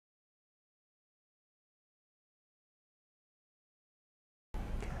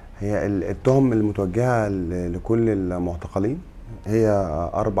هي التهم المتوجهة لكل المعتقلين هي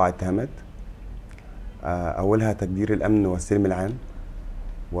 4 اتهامات. أولها تجدير الأمن والسلم العام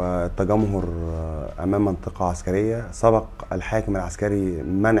والتجمهر أمام منطقة عسكرية سبق الحاكم العسكري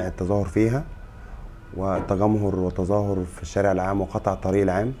منع التظاهر فيها، والتجمهر والتظاهر في الشارع العام وقطع الطريق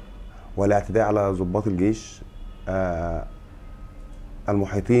العام، والاعتداء على ضباط الجيش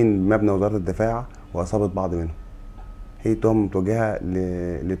المحيطين بمبنى وزارة الدفاع وإصابة بعض منهم. هي تهم متوجهة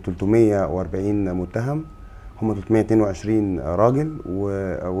ل 340 متهم، هم 322 راجل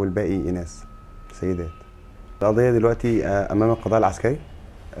والباقي إناث سيدات. القضية دلوقتي أمام القضاء العسكري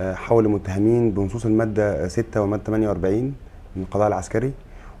حول متهمين بنصوص المادة 6 والمادة 48 من القضاء العسكري،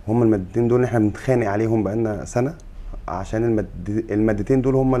 وهم المادتين دول احنا بنتخانق عليهم بقالنا سنة، عشان المادتين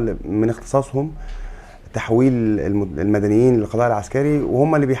دول هم اللي من اختصاصهم تحويل المدنيين للقضاء العسكري،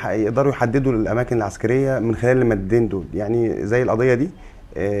 وهم اللي يقدروا يحددوا الاماكن العسكريه من خلال المادتين دول. يعني زي القضيه دي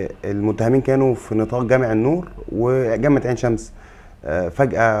المتهمين كانوا في نطاق جامع النور وجامعه عين شمس،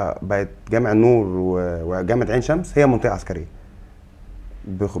 فجاه بقت جامع النور وجامعه عين شمس هي منطقه عسكريه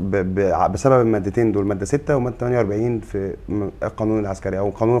بسبب المادتين دول، ماده 6 وماده 48 في القانون العسكري او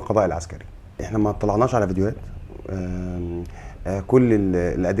قانون القضاء العسكري. احنا ما اطلعناش على فيديوهات، كل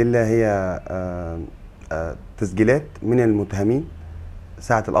الادله هي تسجيلات من المتهمين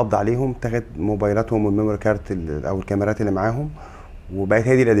ساعة القبض عليهم، تاخد موبايلاتهم والميموري كارت او الكاميرات اللي معاهم، وبقت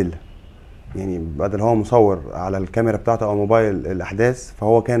هي دي الادله. يعني بدل هو مصور على الكاميرا بتاعته او موبايل الاحداث،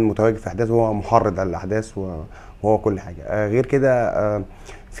 فهو كان متواجد في احداث وهو محرض على الاحداث وهو كل حاجه. غير كده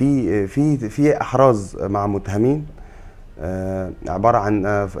في احراز مع متهمين عباره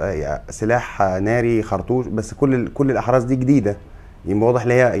عن سلاح ناري خرطوش، بس كل الاحراز دي جديده، يبقى واضح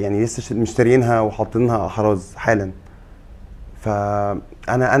ان هي يعني لسه مشتريينها وحاطينها احراز حالا.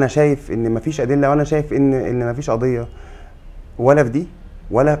 فانا شايف ان مفيش ادله، وانا شايف ان مفيش قضيه ولا في دي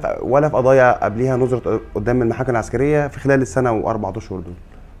ولا في قضايا قبليها نظرت قدام المحاكم العسكريه في خلال السنه و4 اشهر دول.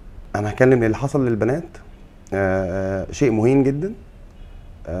 انا هتكلم اللي حصل للبنات شيء مهين جدا.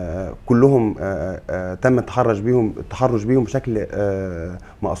 كلهم تم التحرش بيهم بشكل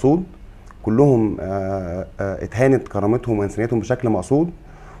مقصود، كلهم اتهانت كرامتهم وانسانيتهم بشكل مقصود،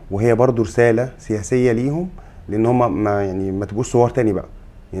 وهي برضو رساله سياسيه ليهم، لان هم ما تبقوش صور تاني بقى.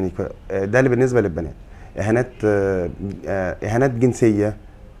 يعني ده اللي بالنسبه للبنات. اهانات جنسيه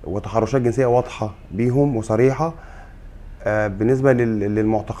وتحرشات جنسيه واضحه بيهم وصريحه. بالنسبه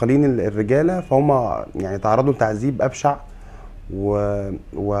للمعتقلين الرجاله، فهم يعني تعرضوا لتعذيب ابشع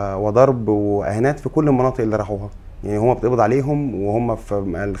وضرب واهانات في كل المناطق اللي راحوها. يعني هم بتقبض عليهم وهم في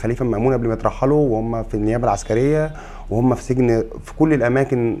الخليفه المأمون قبل ما يترحلوا، وهم في النيابه العسكريه، وهم في سجن، في كل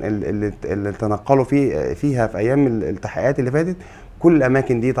الاماكن اللي تنقلوا فيها في ايام التحقيقات اللي فاتت. كل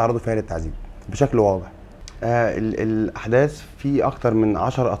الاماكن دي تعرضوا فيها للتعذيب بشكل واضح. الاحداث في اكتر من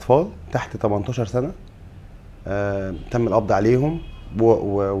 10 اطفال تحت 18 سنه تم القبض عليهم،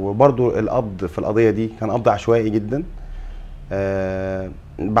 وبرضو القبض في القضيه دي كان قبض عشوائي جدا.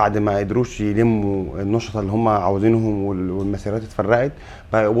 بعد ما قدروش يلموا النشطة اللي هم عاوزينهم والمسيرات اتفرقت،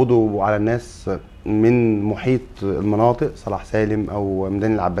 بقى يقبضوا على الناس من محيط المناطق، صلاح سالم او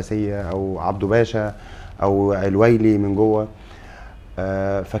ميدان العباسية او عبده باشا او الويلي من جوه.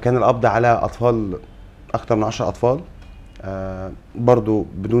 فكان القبض على اطفال اكتر من 10 اطفال برضو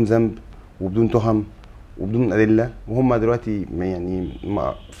بدون ذنب وبدون تهم وبدون ادله، وهم دلوقتي يعني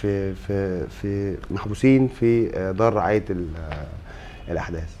في محبوسين في دار رعايه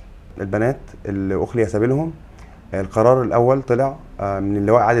الاحداث. البنات اللي اخلي سبيلهم، القرار الاول طلع من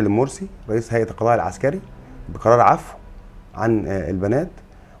اللواء عادل المرسي رئيس هيئه القضاء العسكري بقرار عفو عن البنات،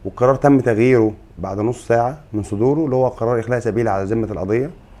 والقرار تم تغييره بعد نص ساعه من صدوره، اللي هو قرار اخلاء سبيل على ذمه القضيه.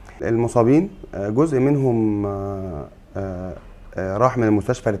 المصابين جزء منهم راح من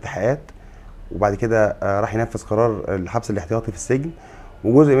المستشفى للتحقيقات، وبعد كده راح ينفذ قرار الحبس الاحتياطي في السجن،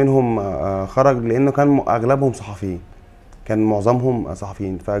 وجزء منهم خرج لانه كان اغلبهم صحفيين، كان معظمهم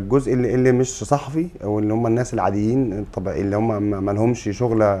صحفيين. فالجزء اللي مش صحفي او اللي هم الناس العاديين طبعا اللي هم ما لهمش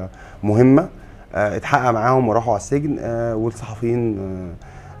شغله مهمه اتحقق معاهم وراحوا على السجن، والصحفيين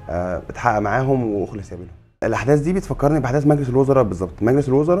اتحقق معاهم واخلي سبيلهم. الاحداث دي بتفكرني باحداث مجلس الوزراء بالظبط. مجلس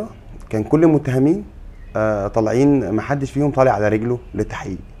الوزراء كان كل المتهمين طالعين، ما حدش فيهم طالع على رجله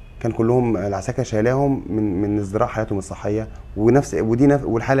للتحقيق، كان كلهم العساكر شايلاهم من ازدراء حالتهم الصحيه،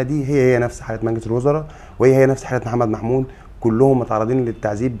 والحاله دي هي نفس حاله مجلس الوزراء، وهي نفس حاله محمد محمود. كلهم متعرضين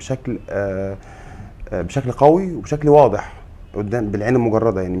للتعذيب بشكل قوي وبشكل واضح قدام بالعين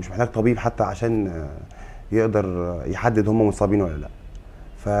المجرده، يعني مش محتاج طبيب حتى عشان يقدر يحدد هم مصابين ولا لا.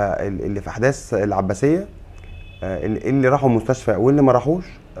 فاللي في احداث العباسيه اللي راحوا المستشفى واللي ما راحوش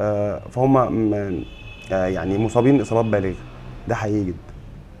فهم يعني مصابين اصابات بالغه، ده حقيقي جدا.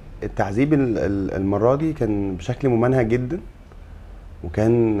 التعذيب المرة دي كان بشكل ممنهج جدا،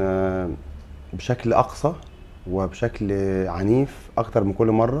 وكان بشكل أقصى وبشكل عنيف أكتر من كل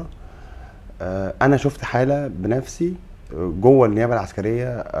مرة. أنا شفت حالة بنفسي جوه النيابة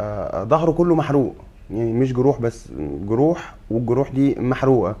العسكرية، ظهره كله محروق، يعني مش جروح بس، جروح، والجروح دي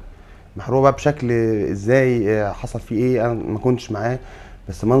محروقة بقى بشكل ازاي حصل فيه ايه، انا ما كنتش معاه،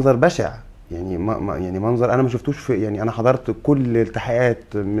 بس منظر بشع. يعني يعني منظر انا ما شفتوش في، يعني انا حضرت كل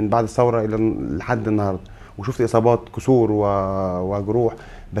الالتحاقات من بعد الثوره الى لحد النهارده، وشفت اصابات كسور وجروح،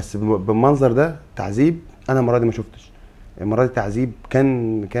 بس بالمنظر ده تعذيب انا المره دي ما شفتش. المره دي التعذيب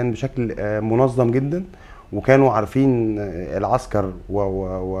كان بشكل منظم جدا، وكانوا عارفين العسكر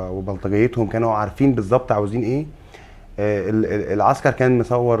وبلطجيتهم، كانوا عارفين بالظبط عاوزين ايه. العسكر كان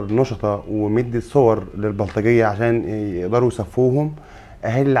مصور نشطة ومدي الصور للبلطجية عشان يقدروا يصفوهم.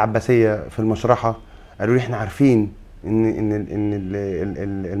 اهالي العباسية في المشرحة قالوا لي احنا عارفين ان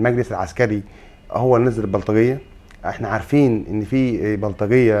المجلس العسكري هو اللي نزل البلطجية، احنا عارفين ان في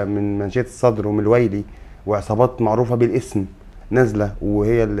بلطجية من منشية الصدر ومن الويلي وعصابات معروفة بالاسم نازلة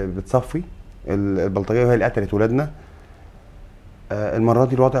وهي اللي بتصفي البلطجية وهي اللي قتلت ولادنا. المرة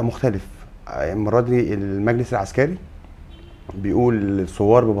دي الوضع مختلف. المرة دي المجلس العسكري بيقول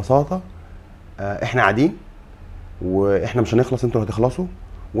للثوار ببساطة احنا قاعدين واحنا مش هنخلص، انتوا هتخلصوا،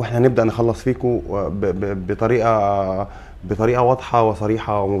 واحنا هنبدأ نخلص فيكم بطريقة واضحة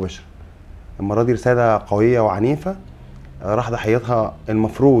وصريحة ومباشرة. المرة دي رسالة قوية وعنيفة، راح ضحيتها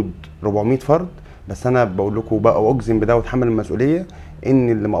المفروض 400 فرد، بس انا بقول لكم بقى واجزم بده واتحمل المسؤولية ان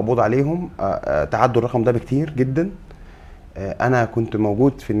اللي مقبوض عليهم تعدوا الرقم ده بكتير جدا. انا كنت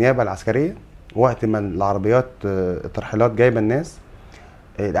موجود في النيابة العسكرية وقت ما العربيات الترحيلات جايبه الناس.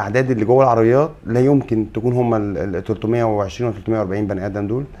 الاعداد اللي جوه العربيات لا يمكن تكون هم ال 320 و 340 بني ادم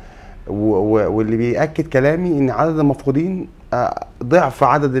دول، واللي بيأكد كلامي ان عدد المفقودين ضعف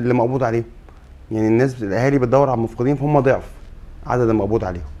عدد اللي مقبوض عليهم. يعني الناس الاهالي بتدور على المفقودين، فهم ضعف عدد المقبوض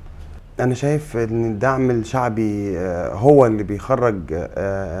عليهم. انا شايف ان الدعم الشعبي هو اللي بيخرج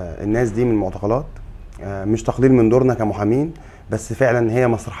الناس دي من المعتقلات، مش تقليل من دورنا كمحامين، بس فعلا هي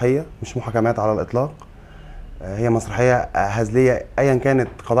مسرحيه مش محاكمات على الاطلاق. هي مسرحيه هزليه ايا كانت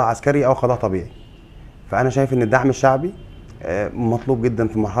قضاء عسكري او قضاء طبيعي. فانا شايف ان الدعم الشعبي مطلوب جدا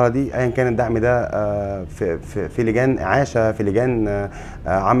في المرحله دي، ايا كان الدعم ده في لجان اعاشه، في لجان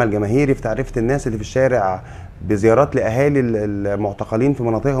عمل جماهيري، في تعرفه الناس اللي في الشارع، بزيارات لاهالي المعتقلين في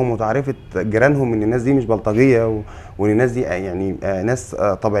مناطقهم، وتعرفه جيرانهم ان الناس دي مش بلطجيه، وان الناس دي يعني ناس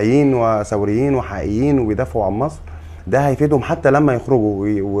طبيعيين وثوريين وحقيقيين وبيدافعوا عن مصر. ده هيفيدهم حتى لما يخرجوا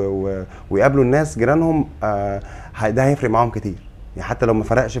ويقابلوا الناس جيرانهم، ده هيفرق معاهم كتير. يعني حتى لو ما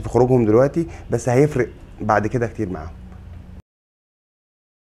فرقش في خروجهم دلوقتي، بس هيفرق بعد كده كتير معاهم.